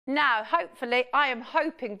Now, hopefully, I am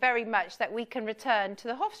hoping very much that we can return to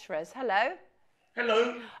the Hofschroers. Hello.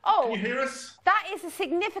 Hello. Oh, can you hear us? That is a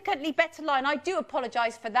significantly better line. I do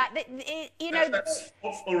apologise for that. That's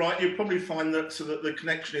all right. You'll probably find that the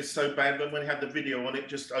connection is so bad that when we had the video on, it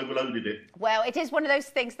just overloaded it. Well, it is one of those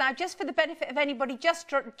things. Now, just for the benefit of anybody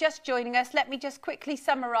just joining us, let me just quickly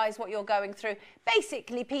summarise what you're going through.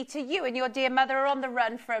 Basically, Peter, you and your dear mother are on the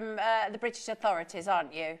run from the British authorities,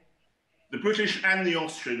 aren't you? The British and the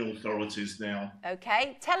Austrian authorities now.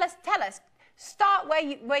 OK. Tell us. Start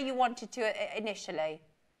where you wanted to initially.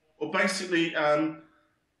 Well, basically,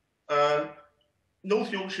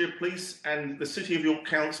 North Yorkshire Police and the City of York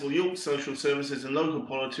Council, York Social Services and local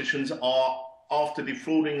politicians are after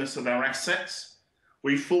defrauding us of our assets.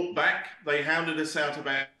 We fought back. They hounded us out of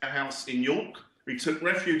our house in York. We took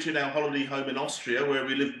refuge in our holiday home in Austria, where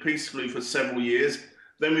we lived peacefully for several years.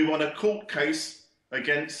 Then we won a court case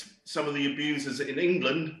against some of the abusers in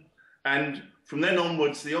England. And from then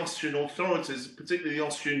onwards, the Austrian authorities, particularly the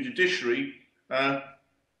Austrian judiciary,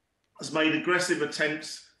 has made aggressive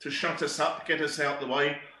attempts to shut us up, get us out the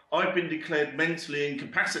way. I've been declared mentally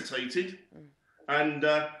incapacitated. And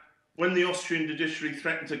when the Austrian judiciary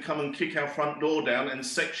threatened to come and kick our front door down and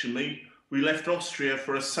section me, we left Austria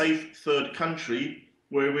for a safe third country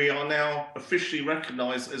where we are now officially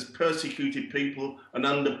recognised as persecuted people and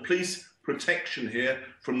under police protection here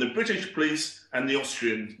from the British police and the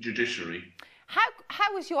Austrian judiciary.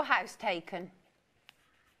 How was your house taken?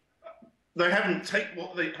 They haven't taken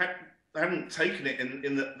it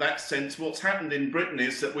in that sense. What's happened in Britain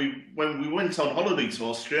is that when we went on holiday to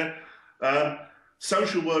Austria,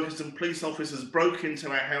 social workers and police officers broke into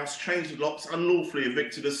our house, changed the locks, unlawfully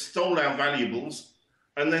evicted us, stole our valuables,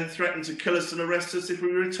 and then threatened to kill us and arrest us if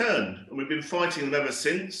we returned. And we've been fighting them ever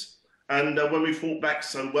since. And when we fought back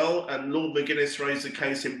so well, and Lord McGuinness raised a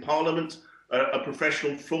case in Parliament, a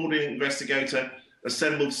professional fraud investigator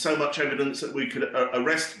assembled so much evidence that we could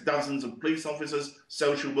arrest dozens of police officers,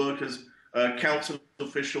 social workers, council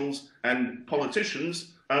officials and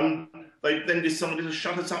politicians. They then decided to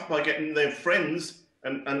shut us up by getting their friends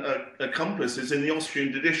and accomplices in the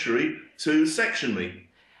Austrian judiciary to section me.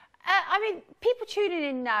 I mean, people tuning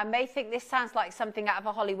in now may think this sounds like something out of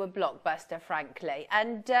a Hollywood blockbuster, frankly.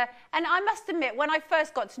 And I must admit, when I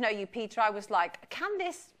first got to know you, Peter, I was like, can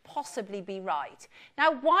this possibly be right?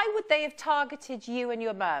 Now, why would they have targeted you and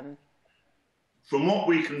your mum? From what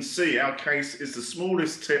we can see, our case is the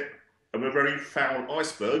smallest tip of a very foul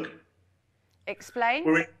iceberg. Explain.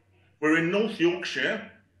 We're in North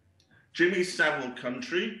Yorkshire, Jimmy Savile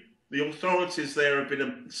country. The authorities there have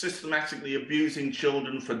been systematically abusing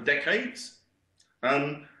children for decades.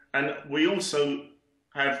 And we also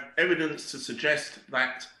have evidence to suggest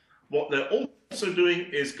that what they're also doing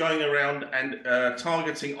is going around and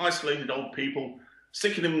targeting isolated old people,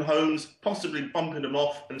 sticking them in homes, possibly bumping them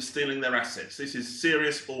off and stealing their assets. This is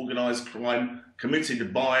serious organised crime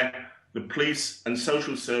committed by the police and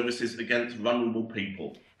social services against vulnerable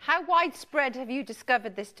people. How widespread have you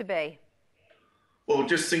discovered this to be? Well,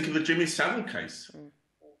 just think of the Jimmy Savile case.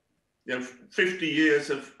 You know, 50 years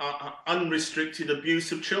of unrestricted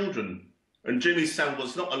abuse of children. And Jimmy Savile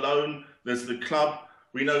was not alone. There's the club.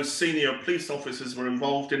 We know senior police officers were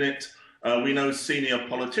involved in it. We know senior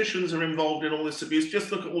politicians are involved in all this abuse.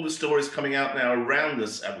 Just look at all the stories coming out now around the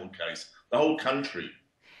Savile case, the whole country.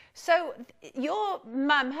 So your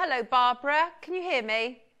mum, hello, Barbara, can you hear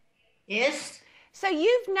me? Yes. So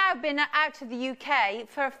you've now been out of the UK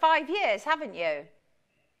for 5 years, haven't you?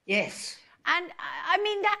 Yes. And I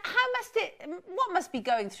mean, what must be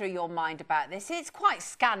going through your mind about this? It's quite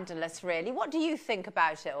scandalous, really. What do you think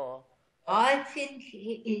about it all? I think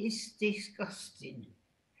it is disgusting.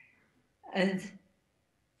 And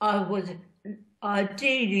I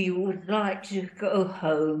ideally would like to go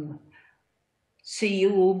home, see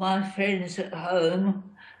all my friends at home.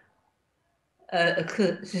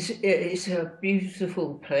 It's a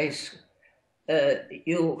beautiful place,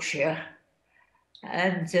 Yorkshire,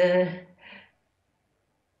 and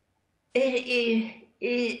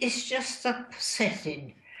it's just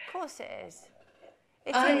upsetting. Of course it is.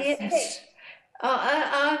 Yes,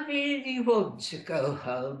 I really want to go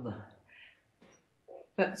home,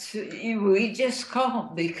 but we just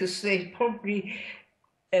can't because they probably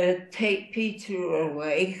take Peter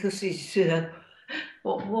away because he's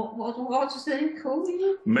what do they call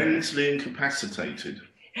you? Mentally incapacitated.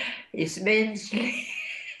 It's mentally.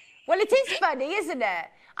 Well, it is funny, isn't it?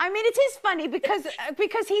 I mean, it is funny because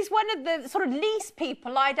he's one of the sort of least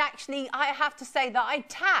people I have to say that I'd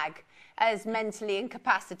tag as mentally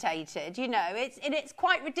incapacitated. You know, it's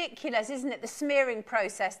quite ridiculous, isn't it? The smearing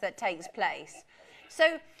process that takes place.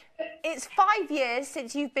 So it's 5 years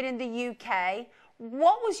since you've been in the UK.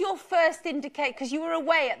 What was your first indication? Because you were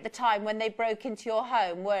away at the time when they broke into your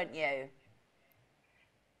home, weren't you?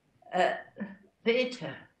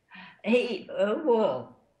 Peter,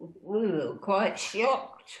 well, we were quite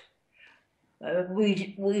shocked.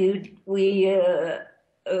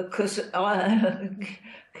 Because I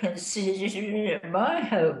consider it my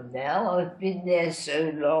home now. I've been there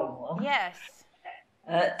so long. Yes.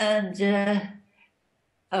 And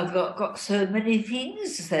I've got so many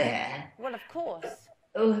things there. Well, of course.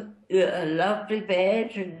 A lovely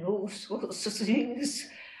bed and all sorts of things.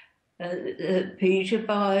 Peter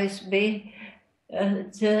buys me,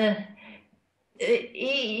 and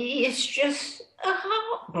it's just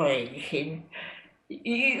heartbreaking.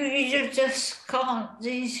 You just can't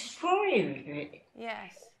destroy it.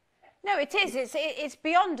 Yes. No, it is. It's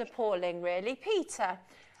beyond appalling, really. Peter,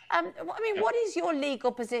 I mean, what is your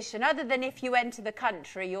legal position, other than if you enter the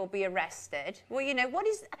country, you'll be arrested? Well, you know, what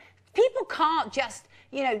is... People can't just,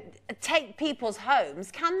 you know, take people's homes,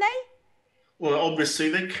 can they? Well, obviously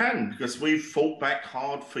they can, because we've fought back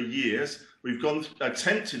hard for years. We've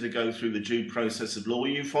attempted to go through the due process of law.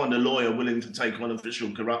 You find a lawyer willing to take on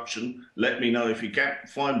official corruption, let me know if you can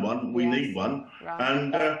find one. We need one. Right.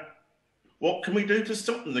 And what can we do to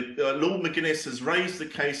stop them? Lord McGuinness has raised the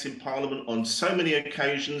case in Parliament on so many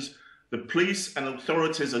occasions. The police and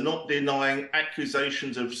authorities are not denying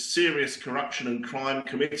accusations of serious corruption and crime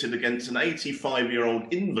committed against an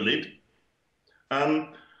 85-year-old invalid.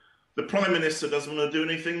 The Prime Minister doesn't want to do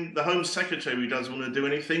anything. The Home Secretary doesn't want to do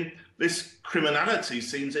anything. This criminality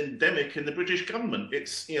seems endemic in the British government.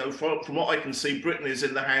 It's, you know, from what I can see, Britain is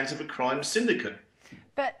in the hands of a crime syndicate.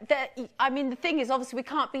 But, I mean, the thing is, obviously, we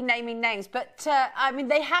can't be naming names, but, I mean,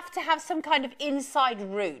 they have to have some kind of inside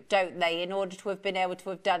route, don't they, in order to have been able to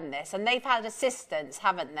have done this? And they've had assistance,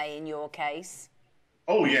 haven't they, in your case?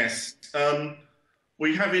 Oh, yes.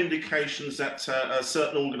 We have indications that a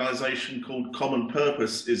certain organisation called Common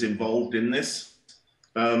Purpose is involved in this.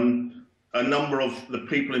 A number of the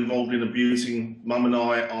people involved in abusing Mum and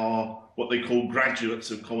I are what they call graduates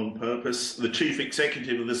of Common Purpose. The Chief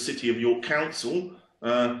Executive of the City of York Council,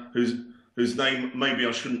 whose name maybe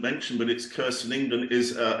I shouldn't mention, but it's Kirsten England,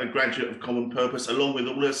 is a graduate of Common Purpose, along with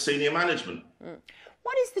all their senior management.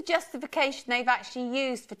 What is the justification they've actually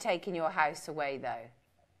used for taking your house away, though?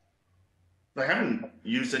 They haven't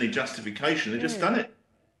used any justification, they've just done it.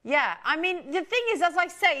 Yeah, I mean, the thing is, as I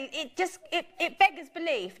say, it beggars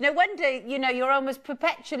belief. No wonder, you know, you're almost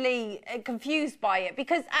perpetually confused by it,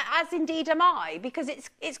 because, as indeed am I, because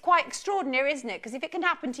it's quite extraordinary, isn't it? Because if it can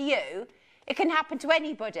happen to you, it can happen to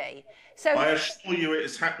anybody. So I assure you it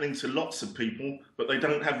is happening to lots of people, but they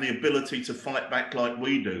don't have the ability to fight back like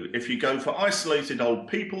we do. If you go for isolated old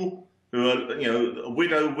people who are, you know, a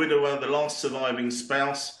widower, the last surviving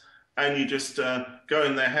spouse, and you just go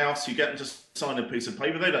in their house, you get them to sign a piece of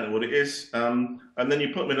paper, they don't know what it is, and then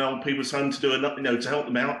you put them in old people's home to do, you know, to help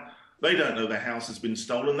them out. They don't know their house has been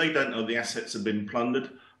stolen. They don't know the assets have been plundered.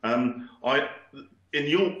 In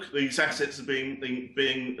York, these assets are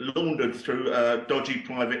being laundered through dodgy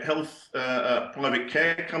private health, private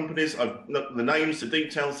care companies. I've the names, the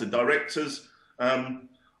details, the directors. I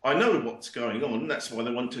know what's going on. That's why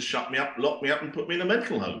they want to shut me up, lock me up, and put me in a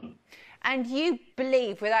mental home. And you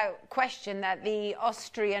believe, without question, that the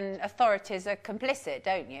Austrian authorities are complicit,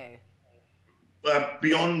 don't you?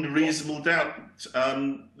 Beyond reasonable doubt.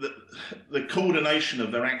 The coordination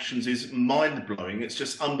of their actions is mind-blowing. It's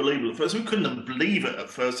just unbelievable. At first, we couldn't believe it at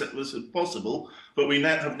first it was possible, but we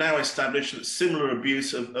have now established that similar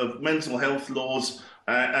abuse of mental health laws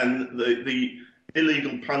and the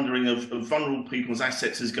illegal plundering of vulnerable people's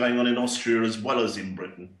assets is going on in Austria as well as in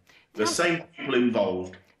Britain. The same people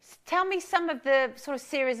involved. Tell me some of the sort of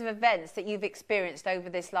series of events that you've experienced over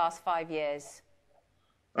this last 5 years.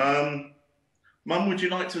 Mum, would you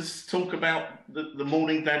like to talk about the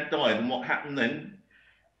morning Dad died and what happened then?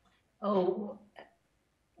 Oh,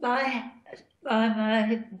 my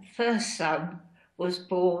first son was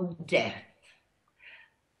born deaf.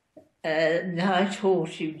 And I taught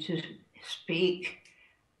him to speak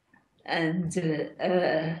and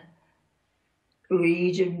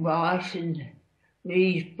read and write and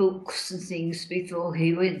read books and things before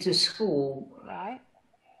he went to school. Right.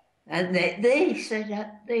 And they said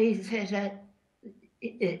that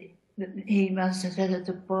he must have had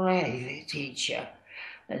a private teacher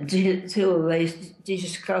until they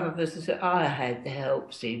discovered that I had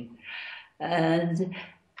helped him. And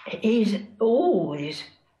he's always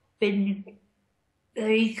been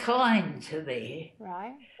very kind to me.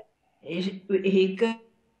 Right. He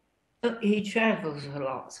travels a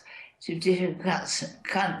lot to different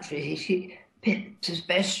countries.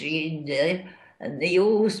 especially in there, and he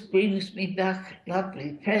always brings me back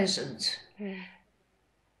lovely presents.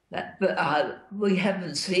 But we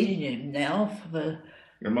haven't seen him now for...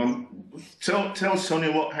 Mum, tell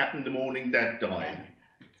Sonia what happened the morning Dad died.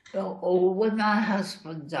 Or when my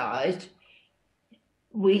husband died,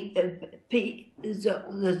 the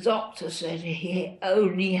doctor said he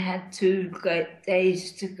only had 2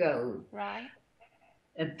 days to go. Right.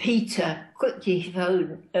 And Peter quickly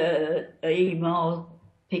phoned, emailed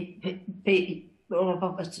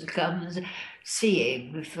Robert to come and see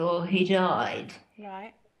him before he died.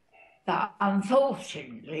 Right. But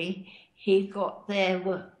unfortunately, he got there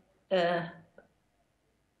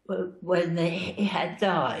when he had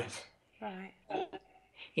died. Right.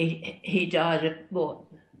 He died at what?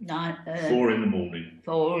 4 in the morning.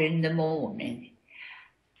 4 in the morning.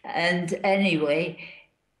 And anyway,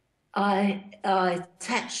 I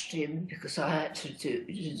touched him because I had to do.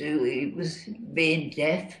 He was being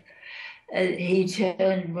deaf. And he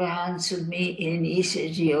turned round to me and he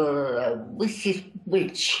said, "You're a wicked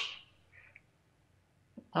witch."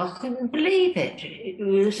 I couldn't believe it. It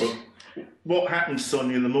was... Well, what happened,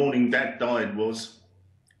 Sonia, the morning Dad died was,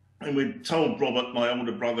 and we told Robert, my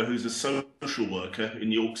older brother, who's a social worker in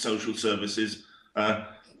York Social Services,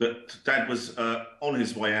 that Dad was on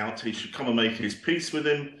his way out. He should come and make his peace with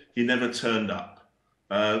him. He never turned up.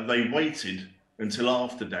 They waited until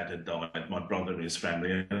after Dad had died, my brother and his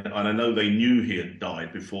family, and I know they knew he had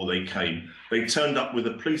died before they came. They turned up with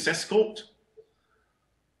a police escort,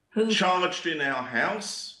 charged in our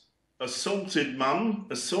house, assaulted Mum,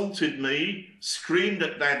 assaulted me, screamed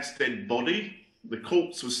at Dad's dead body, the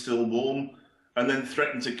corpse was still warm, and then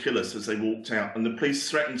threatened to kill us as they walked out. And the police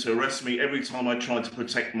threatened to arrest me every time I tried to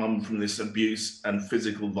protect Mum from this abuse and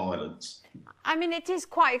physical violence. I mean, it is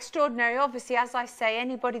quite extraordinary. Obviously, as I say,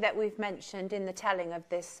 anybody that we've mentioned in the telling of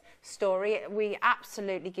this story, we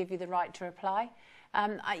absolutely give you the right to reply.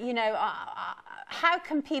 You know, how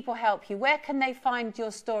can people help you? Where can they find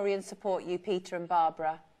your story and support you, Peter and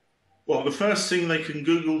Barbara? Well, the first thing, they can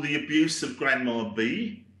Google the abuse of Grandma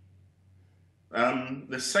B.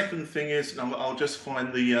 The second thing is, I'll just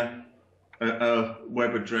find the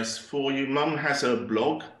web address for you. Mum has her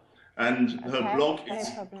blog, and her blog is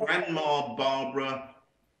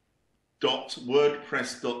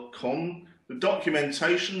grandmabarbara.wordpress.com. The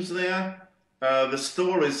documentation's there, the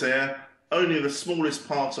story's there, only the smallest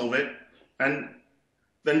part of it, and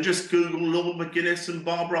then just Google Lord McGuinness and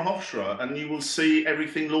Barbara Hofschroer, and you will see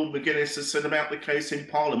everything Lord McGuinness has said about the case in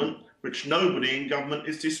Parliament, which nobody in government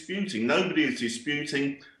is disputing. Nobody is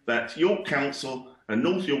disputing that York Council and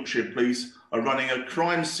North Yorkshire Police are running a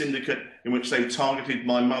crime syndicate in which they've targeted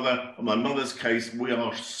my mother. And my mother's case, we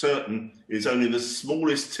are certain, is only the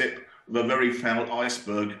smallest tip of a very foul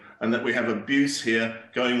iceberg, and that we have abuse here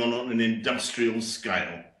going on an industrial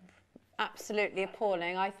scale. Absolutely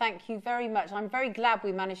appalling. I thank you very much. I'm very glad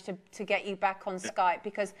we managed to get you back on Skype,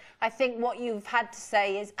 because I think what you've had to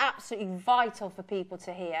say is absolutely vital for people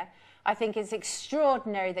to hear. I think it's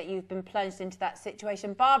extraordinary that you've been plunged into that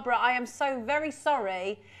situation. Barbara, I am so very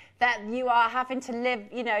sorry that you are having to live,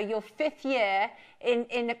 you know, your 5th year in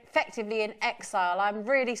effectively in exile. I'm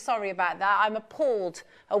really sorry about that. I'm appalled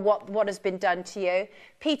at what has been done to you.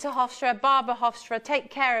 Peter Hofschroer, Barbara Hofschroer,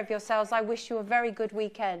 take care of yourselves. I wish you a very good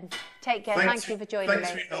weekend. Take care. Thank you for joining me.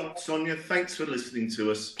 Thanks for your help, Sonia. Thanks for listening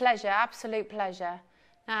to us. Pleasure, absolute pleasure.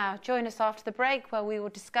 Now, join us after the break where we will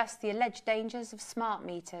discuss the alleged dangers of smart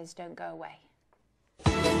meters. Don't go away.